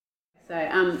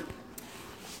So,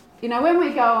 when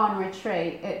we go on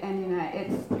retreat,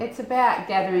 it's about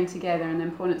gathering together and the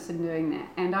importance of doing that.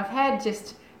 And I've had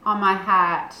just on my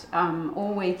heart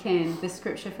all weekend the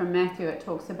scripture from Matthew. It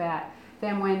talks about,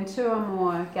 then when 2 or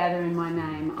more gather in my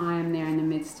name, I am there in the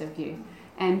midst of you.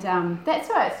 And that's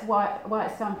why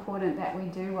it's so important that we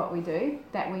do what we do,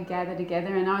 that we gather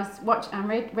together. And I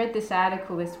read this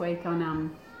article this week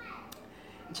on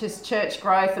just church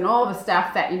growth and all the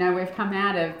stuff that we've come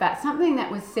out of, but something that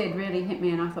was said really hit me,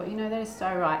 and I thought, that is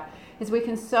so right, is we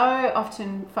can so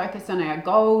often focus on our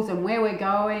goals and where we're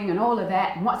going and all of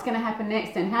that and what's going to happen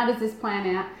next and how does this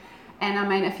plan out. And I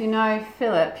mean, if you know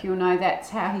Philip, you'll know that's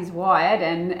how he's wired,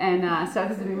 and so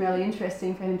this has been really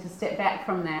interesting for him to step back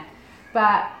from that.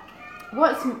 But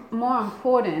what's more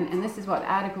important, and this is what the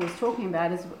article is talking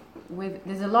about, is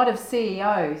there's a lot of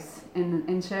CEOs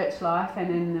in church life and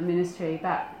in the ministry,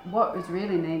 but what is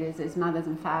really needed is mothers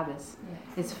and fathers,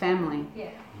 is family. Yeah.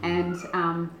 And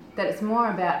that it's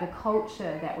more about the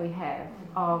culture that we have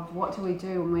of what do we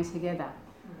do when we're together?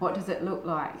 What does it look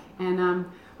like? And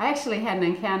I actually had an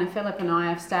encounter. Philip and I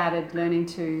have started learning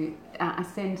to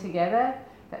ascend together.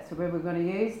 That's the word we're going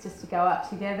to use, just to go up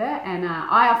together. And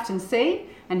I often see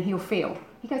and he'll feel.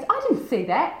 He goes, I didn't see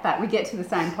that, but we get to the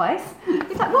same place.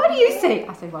 He's like, what do you see?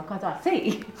 I said, well, because I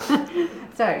see.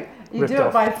 So you ripped do off.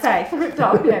 It by faith. Ripped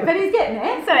off, yeah, but he's getting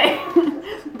there. So,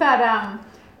 but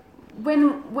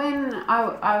when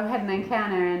I had an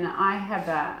encounter, and I have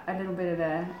a little bit of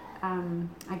a,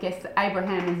 I guess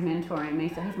Abraham is mentoring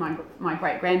me, so he's my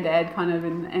great-granddad kind of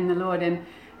in the Lord, and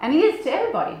he is to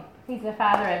everybody. He's the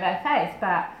father of our faith,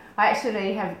 but I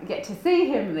actually get to see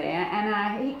him there,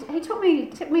 and he took me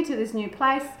to this new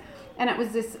place, and it was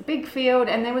this big field,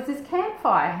 and there was this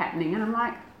campfire happening, and I'm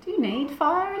like, do you need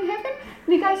fire in heaven?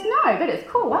 And he goes, no, but it's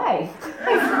cool, eh?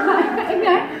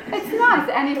 It's nice.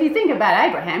 And if you think about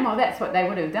Abraham, well, that's what they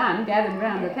would have done, gathered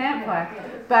around the campfire.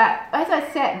 But as I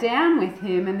sat down with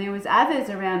him, and there was others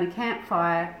around the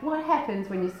campfire, what happens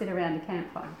when you sit around a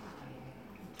campfire?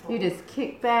 You just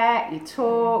kick back, you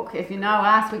talk. If you know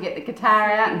us, we get the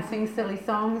guitar out and sing silly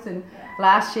songs. And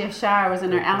last year, Shara was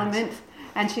in her element,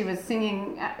 and she was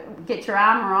singing Get Your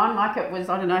Armour On, like it was,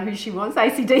 I don't know who she was,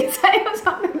 AC/DC or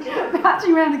something,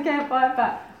 marching around the campfire.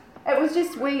 But it was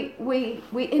just, we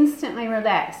instantly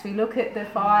relaxed. We look at the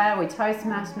fire, we toast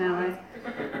marshmallows.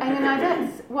 And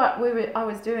that's what I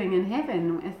was doing in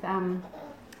heaven. With, and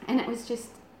it was just,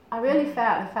 I really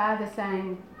felt the Father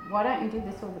saying, why don't you do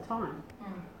this all the time?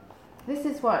 This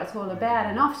is what it's all about.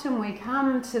 And often we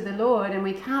come to the Lord and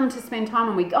we come to spend time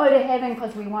and we go to heaven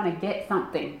because we want to get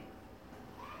something.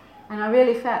 And I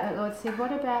really felt that Lord said,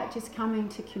 what about just coming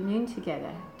to commune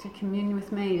together, to commune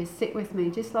with me, to sit with me,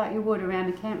 just like you would around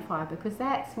a campfire, because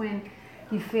that's when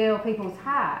you feel people's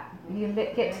heart. You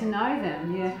get to know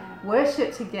them. You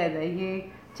worship together. You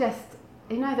just,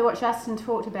 what Justin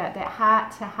talked about, that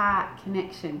heart-to-heart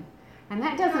connection. And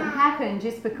that doesn't happen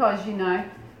just because,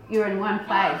 you're in one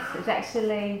place. It's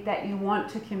actually that you want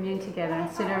to commune together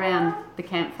and sit around the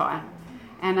campfire.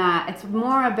 And it's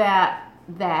more about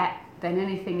that than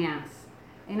anything else.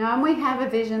 And we have a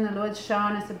vision. The Lord's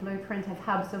shown us a blueprint of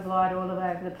hubs of light all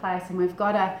over the place, and we've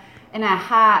got in our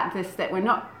heart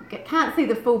that can't see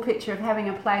the full picture of having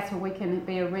a place where we can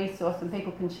be a resource and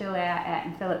people can chill out at,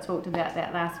 and Philip talked about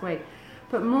that last week.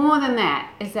 But more than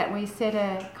that is that we set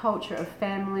a culture of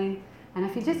family, and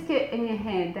if you just get in your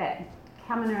head that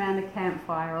coming around the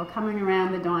campfire or coming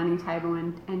around the dining table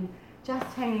and just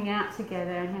hanging out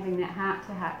together and having that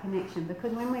heart-to-heart connection,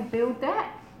 because when we build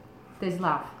that, there's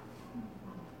love.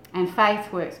 And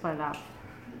faith works by love.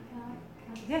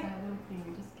 Yeah. So a little thing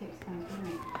that just keeps going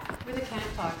through. With a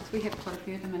campfire, because we have quite a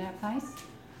few of them at our place,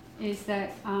 is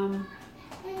that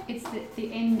it's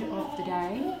the end of the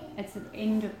day, it's the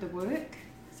end of the work,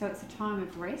 so it's a time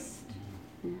of rest.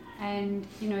 And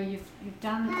you've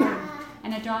done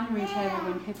and a dining room table,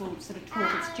 when people sort of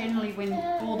talk, it's generally when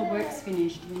all the work's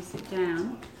finished and you sit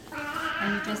down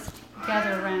and you just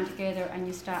gather around together and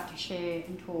you start to share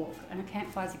and talk. And a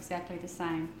campfire's exactly the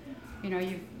same.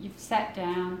 You've sat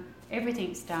down,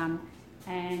 everything's done,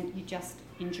 and you just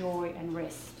enjoy and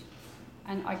rest.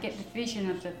 And I get the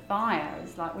vision of the fire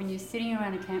is like when you're sitting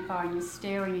around a campfire and you're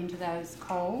staring into those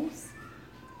coals,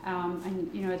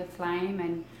 and the flame,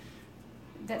 and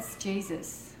that's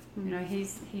Jesus.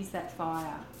 He's that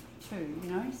fire too.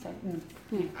 So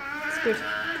yeah, it's good.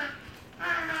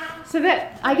 So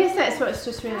I guess that's what's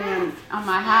just really on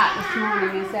my heart this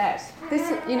morning, is that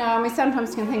this. And we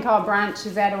sometimes can think, brunch,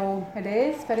 is that all it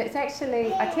is? But it's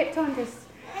actually, I kept on just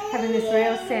having this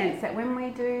real sense that when we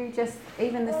do just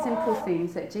even the simple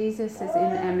things, that Jesus is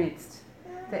in our midst.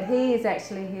 that he is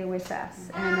actually here with us,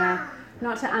 and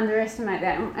not to underestimate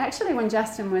that. Actually, when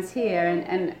Justin was here,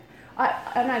 and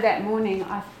I know that morning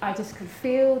I just could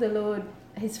feel the Lord,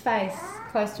 his face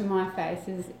close to my face,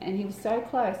 and he was so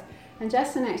close. And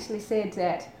Justin actually said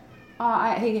that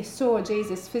he saw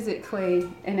Jesus physically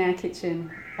in our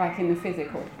kitchen, like in the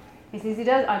physical. He says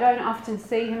I don't often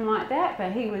see him like that,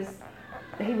 but he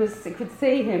could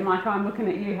see him like I'm looking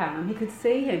at you, Helen. He could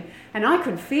see him, and I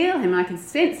could feel him. I could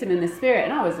sense him in the spirit,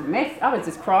 and I was a mess. I was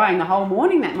just crying the whole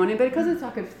morning that morning, but because I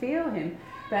could feel him.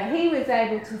 But he was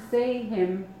able to see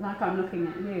him like I'm looking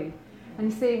at you. And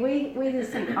you see, we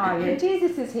just think, oh yeah,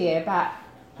 Jesus is here, but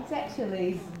he's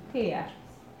actually here.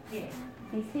 Yeah.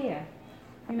 He's here.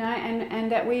 You know, and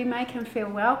that we make him feel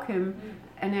welcome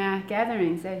in our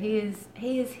gatherings, that he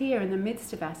is here in the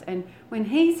midst of us. And when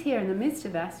he's here in the midst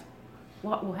of us,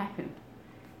 what will happen?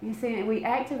 You see, we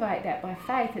activate that by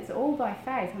faith. It's all by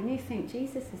faith. When you think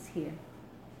Jesus is here,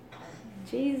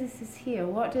 Jesus is here,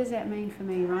 what does that mean for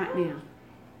me right now?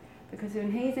 Because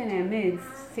when he's in our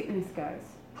midst, sickness goes,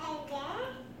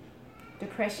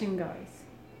 depression goes,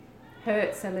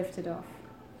 hurts are lifted off.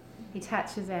 He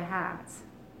touches our hearts.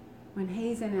 When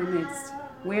he's in our midst,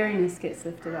 weariness gets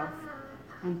lifted off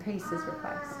and peace is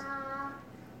replaced.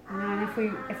 You know,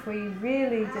 and if we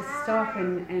really just stop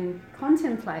and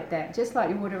contemplate that, just like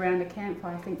you would around a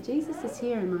campfire, think, Jesus is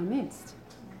here in my midst.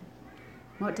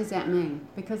 What does that mean?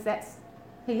 Because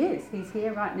he is. He's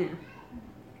here right now.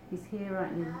 He's here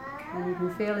right now. And you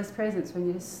can feel his presence when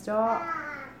you just stop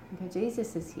and go,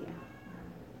 Jesus is here.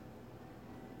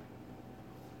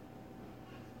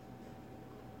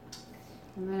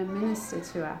 And let him minister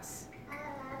to us.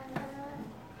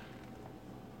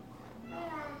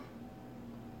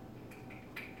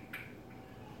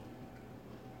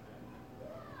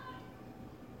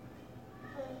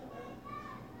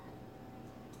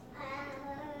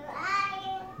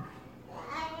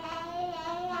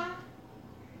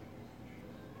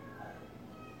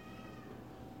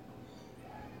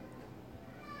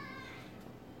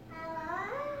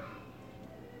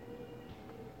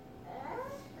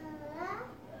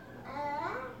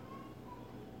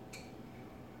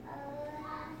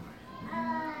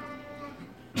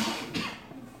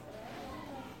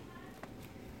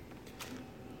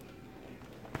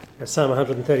 Psalm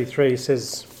 133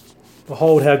 says,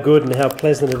 "Behold how good and how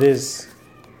pleasant it is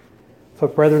for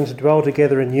brethren to dwell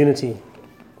together in unity.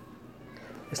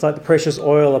 It's like the precious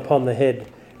oil upon the head,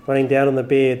 running down on the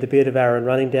beard of Aaron,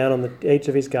 running down on the edge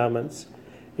of his garments.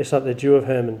 It's like the dew of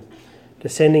Hermon,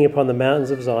 descending upon the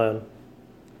mountains of Zion.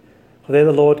 For there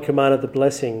the Lord commanded the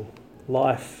blessing,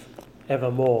 life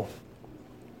evermore."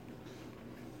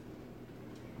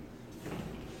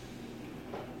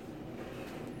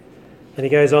 And he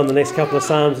goes on the next couple of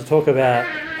Psalms to talk about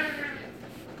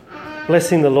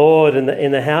blessing the Lord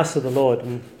in the house of the Lord.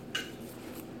 And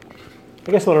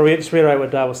I guess I want to just reiterate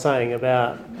what Dale was saying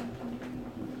about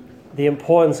the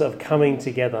importance of coming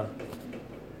together.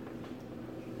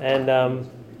 And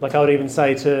like I would even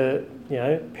say to,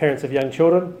 parents of young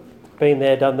children, been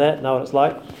there, done that, know what it's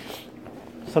like.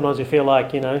 Sometimes you feel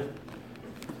like,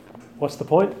 what's the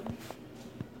point?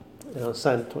 And I was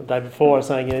saying the day before, I was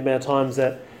saying the amount of times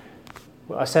that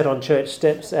I sat on church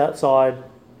steps outside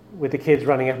with the kids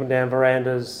running up and down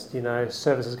verandas,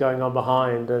 services going on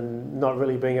behind and not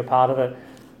really being a part of it.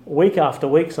 Week after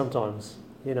week sometimes,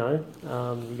 you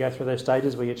go through those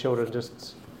stages where your children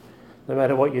just, no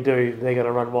matter what you do, they're going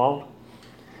to run wild.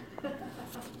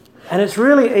 And it's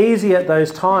really easy at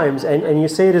those times, and you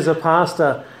see it as a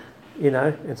pastor,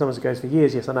 and sometimes it goes for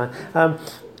years, yes, I know.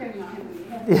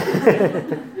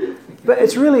 But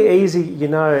it's really easy,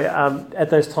 at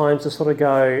those times to sort of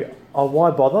go, oh,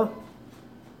 why bother?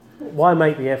 Why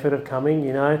make the effort of coming,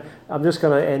 I'm just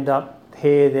going to end up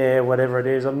here, there, whatever it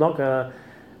is. I'm not going to...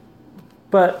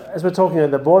 But as we're talking at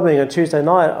the board meeting on Tuesday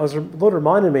night, the Lord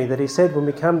reminded me that he said when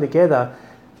we come together,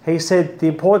 he said the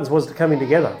importance was the coming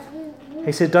together.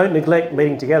 He said, don't neglect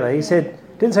meeting together. He said,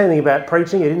 didn't say anything about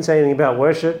preaching. He didn't say anything about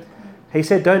worship. He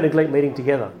said, don't neglect meeting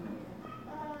together.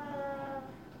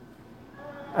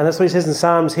 And that's what he says in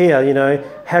Psalms here,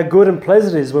 how good and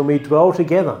pleasant it is when we dwell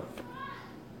together.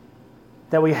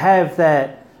 That we have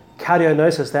that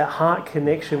kardionosis, that heart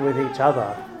connection with each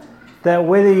other. That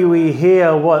whether we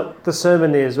hear what the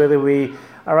sermon is, whether we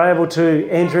are able to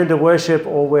enter into worship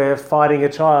or we're fighting a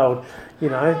child,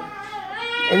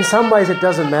 in some ways it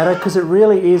doesn't matter because it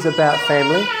really is about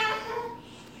family,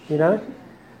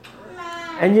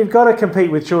 And you've got to compete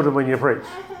with children when you preach.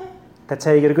 That's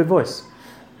how you get a good voice.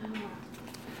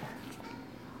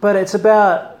 But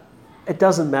it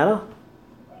doesn't matter.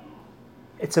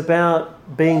 It's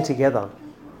about being together.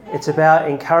 It's about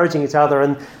encouraging each other.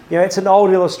 And, it's an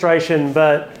old illustration,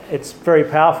 but it's very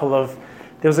powerful.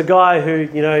 There was a guy who,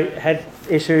 had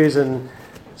issues, and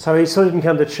so he sort of didn't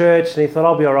come to church, and he thought,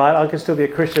 I'll be all right. I can still be a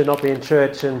Christian and not be in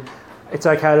church, and it's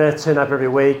okay to turn up every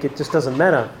week. It just doesn't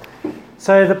matter.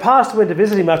 So the pastor went to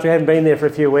visit him after he hadn't been there for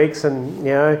a few weeks, and,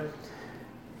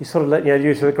 he sort of let,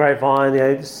 you through the grapevine,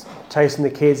 just chasing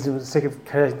the kids, and was sick of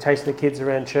chasing the kids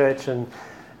around church and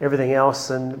everything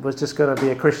else, and was just going to be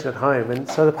a Christian at home. And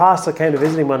so the pastor came to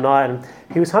visit him one night, and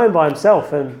he was home by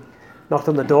himself, and knocked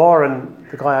on the door, and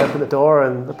the guy opened the door,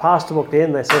 and the pastor walked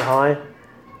in. They said hi,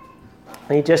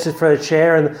 and he gestured for a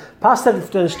chair, and the pastor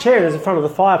sat in his chair, and it was in front of the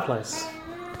fireplace.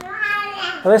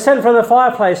 And they sat in front of the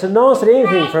fireplace, and no one said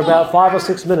anything for about 5 or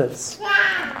 6 minutes.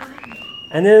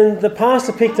 And then the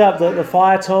pastor picked up the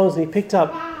fire tongs, and he picked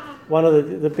up one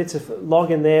of the bits of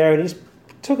log in there, and he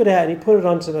took it out and he put it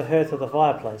onto the hearth of the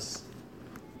fireplace.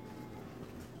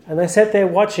 And they sat there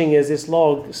watching as this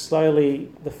log slowly,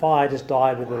 the fire just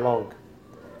died with the log,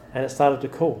 and it started to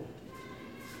cool.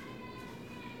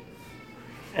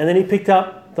 And then he picked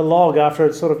up the log after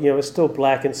it sort of, it was still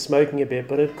black and smoking a bit,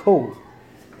 but it cooled.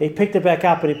 He picked it back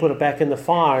up and he put it back in the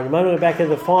fire. And the moment it went back in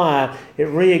the fire, it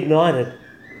reignited.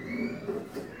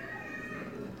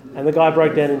 And the guy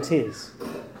broke down in tears.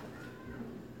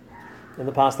 And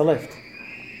the pastor left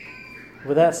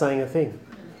without saying a thing.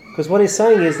 Because what he's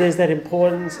saying is there's that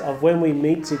importance of when we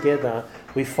meet together,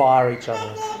 we fire each other.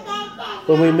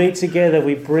 When we meet together,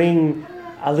 we bring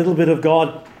a little bit of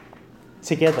God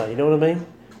together. You know what I mean?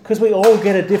 Because we all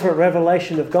get a different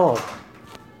revelation of God.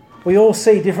 We all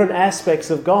see different aspects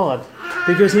of God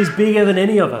because he's bigger than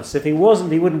any of us. If he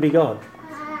wasn't, he wouldn't be God.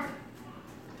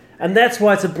 And that's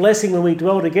why it's a blessing when we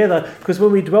dwell together, because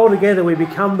when we dwell together, we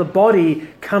become the body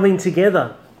coming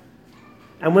together.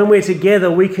 And when we're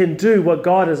together, we can do what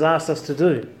God has asked us to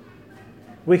do.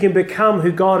 We can become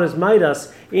who God has made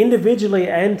us individually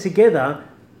and together.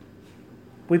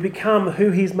 We become who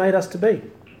he's made us to be.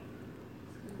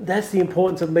 That's the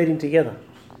importance of meeting together.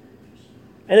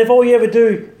 And if all you ever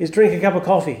do is drink a cup of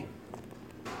coffee,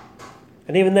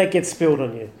 and even that gets spilled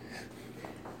on you,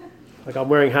 like I'm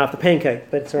wearing half the pancake,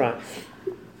 but it's all right.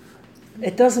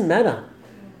 It doesn't matter.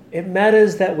 It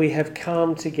matters that we have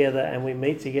come together and we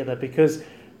meet together, because,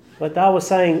 like Dale was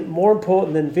saying, more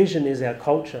important than vision is our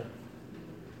culture.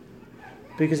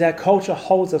 Because our culture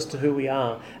holds us to who we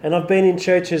are. And I've been in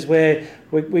churches where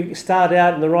we start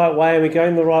out in the right way and we go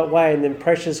in the right way, and then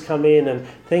pressures come in and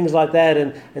things like that.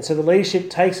 And so the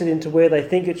leadership takes it into where they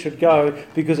think it should go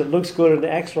because it looks good and it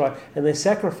acts right. And they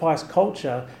sacrifice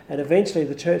culture, and eventually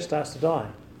the church starts to die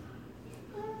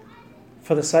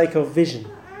for the sake of vision.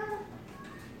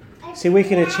 See, we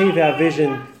can achieve our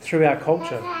vision through our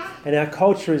culture. And our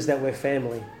culture is that we're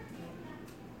family.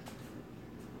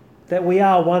 That we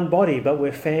are one body, but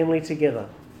we're family together.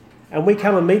 And we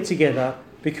come and meet together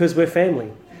because we're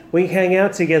family. We hang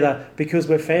out together because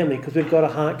we're family, because we've got a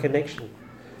heart connection.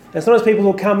 And sometimes people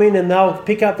will come in and they'll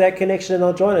pick up that connection and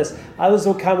they'll join us. Others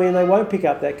will come in and they won't pick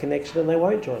up that connection and they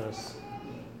won't join us.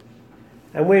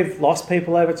 And we've lost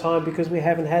people over time because we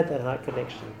haven't had that heart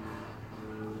connection.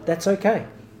 That's okay.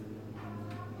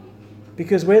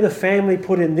 Because we're the family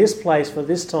put in this place for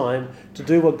this time to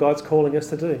do what God's calling us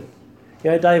to do.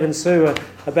 Dave and Sue are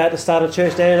about to start a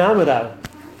church down in Armidale.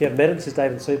 If you haven't met them, this is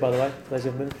Dave and Sue, by the way, for those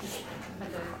who haven't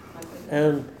met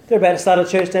them. They're about to start a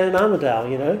church down in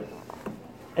Armidale,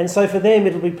 And so for them,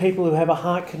 it'll be people who have a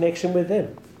heart connection with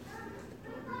them.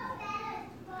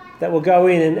 That will go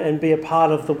in and be a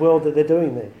part of the world that they're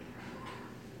doing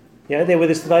there. They're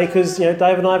with us today because, Dave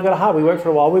and I have got a heart. We worked for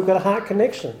a while. We've got a heart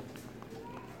connection.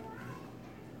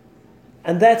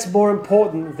 And that's more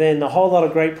important than a whole lot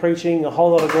of great preaching, a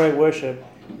whole lot of great worship,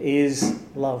 is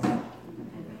love.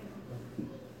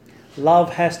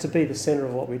 Love has to be the centre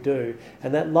of what we do.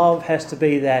 And that love has to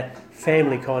be that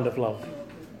family kind of love.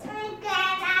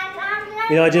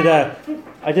 I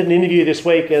did an interview this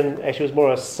week, and actually it was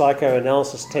more a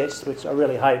psychoanalysis test, which I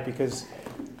really hate because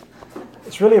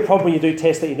it's really a problem when you do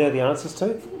tests that you know the answers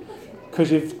to.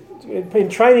 Because in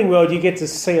training world, you get to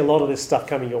see a lot of this stuff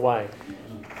coming your way.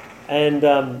 And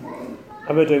I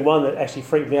remember doing one that actually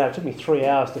freaked me out. It took me 3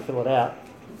 hours to fill it out.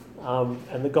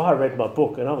 And the guy read my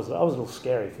book, and I was a little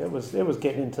scary. It was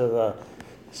getting into the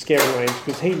scary range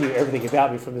because he knew everything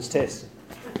about me from this test.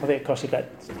 I think it cost you about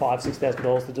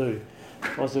 $5,000-$6,000 to do.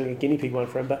 I was doing a guinea pig one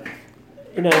for him, but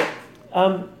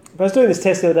I was doing this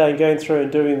test the other day and going through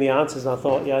and doing the answers, and I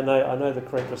thought, I know the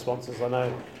correct responses. I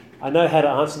know how to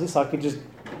answer this. I could just.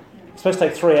 It's supposed to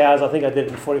take 3 hours. I think I did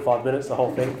it in 45 minutes, the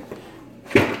whole thing.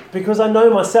 Because I know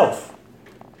myself.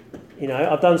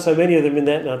 I've done so many of them in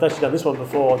that, and I've actually done this one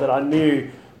before, that I knew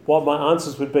what my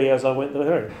answers would be as I went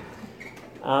through.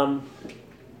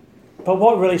 But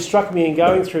what really struck me in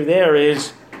going through there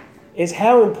is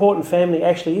how important family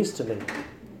actually is to me.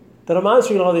 That I'm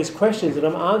answering a lot of these questions, and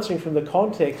I'm answering from the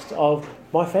context of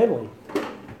my family.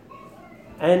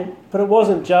 But it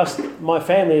wasn't just my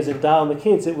family as in Dale and the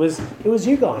kids, it was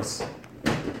you guys.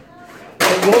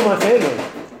 That you're my family.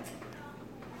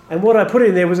 And what I put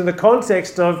in there was in the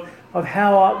context of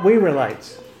how we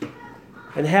relate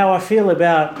and how I feel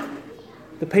about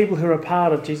the people who are a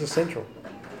part of Jesus Central.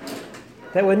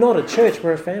 That we're not a church,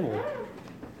 we're a family.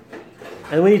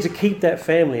 And we need to keep that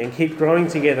family and keep growing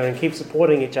together and keep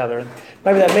supporting each other. And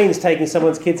maybe that means taking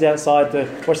someone's kids outside to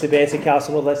watch the bouncy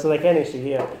castle and all that so they can actually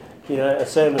hear, a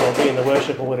sermon or be in the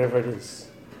worship or whatever it is.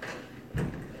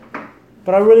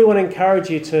 But I really want to encourage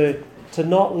you to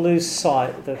not lose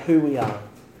sight of who we are,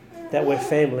 that we're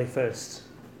family first,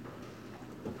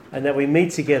 and that we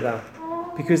meet together.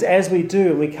 Because as we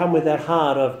do, and we come with that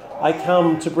heart of, I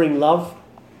come to bring love.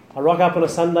 I rock up on a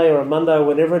Sunday or a Monday or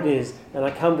whatever it is, and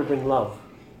I come to bring love.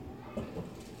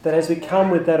 That as we come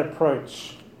with that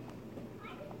approach,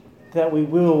 that we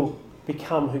will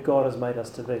become who God has made us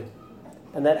to be.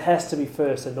 And that has to be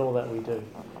first in all that we do.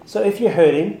 So if you're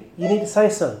hurting, you need to say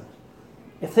something.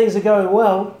 If things are going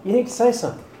well, you need to say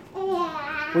something.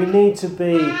 We need to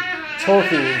be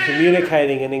talking and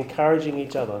communicating and encouraging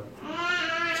each other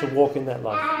to walk in that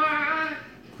love.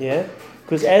 Yeah?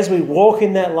 Because as we walk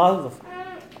in that love,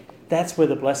 that's where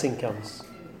the blessing comes.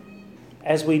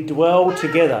 As we dwell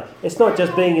together. It's not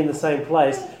just being in the same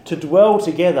place. To dwell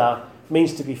together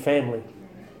means to be family.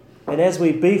 And as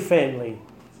we be family,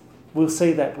 we'll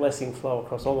see that blessing flow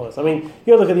across all of us. I mean,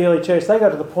 you look at the early church, they got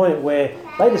to the point where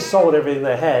they just sold everything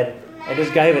they had and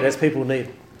just gave it as people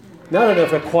needed. Now I don't know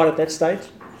if we're quite at that stage.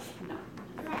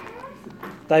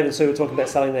 Dave and Sue were talking about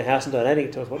selling their house and donating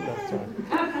it to us. What? No,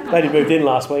 sorry. Lady moved in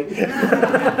last week.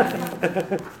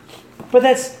 But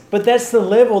that's the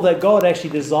level that God actually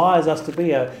desires us to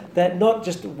be at. That not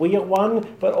just we are one,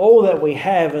 but all that we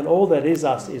have and all that is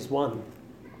us is one.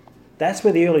 That's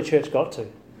where the early church got to.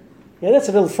 Yeah, that's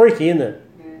a little freaky, isn't it?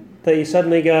 Yeah. That you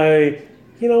suddenly go,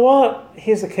 you know what?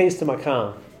 Here's the keys to my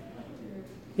car.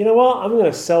 You know what? I'm going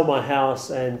to sell my house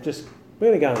and we're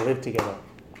going to go and live together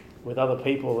with other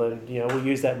people, and we'll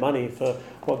use that money for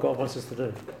what God wants us to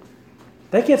do.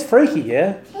 That gets freaky,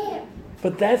 yeah?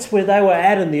 But that's where they were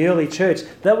at in the early church.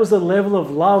 That was the level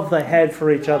of love they had for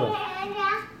each other.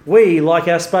 We like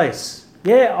our space.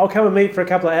 Yeah, I'll come and meet for a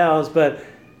couple of hours, but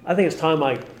I think it's time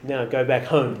I now go back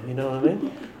home, you know what I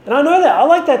mean? And I know that. I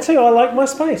like that too. I like my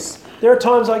space. There are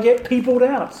times I get peopled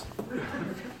out.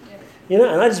 And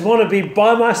I just want to be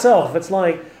by myself. It's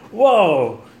like,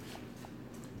 whoa.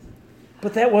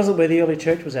 But that wasn't where the early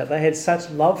church was at. They had such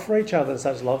love for each other and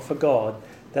such love for God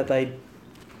that they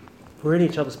were in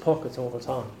each other's pockets all the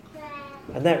time.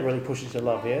 And that really pushes your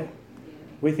love, yeah?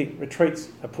 We think retreats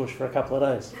are pushed for a couple of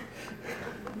days.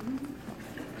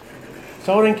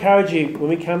 So I want to encourage you, when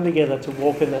we come together, to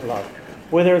walk in that love.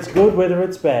 Whether it's good, whether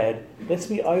it's bad, let's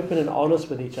be open and honest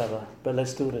with each other, but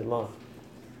let's do it in love.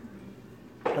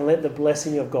 And let the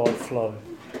blessing of God flow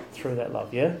through that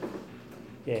love, yeah?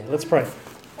 Yeah, let's pray.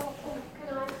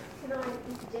 Can I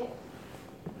interject?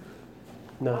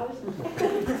 No.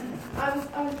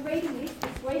 I was reading this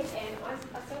week, and I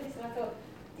saw this and I thought,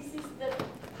 this is the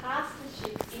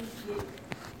pastorship interview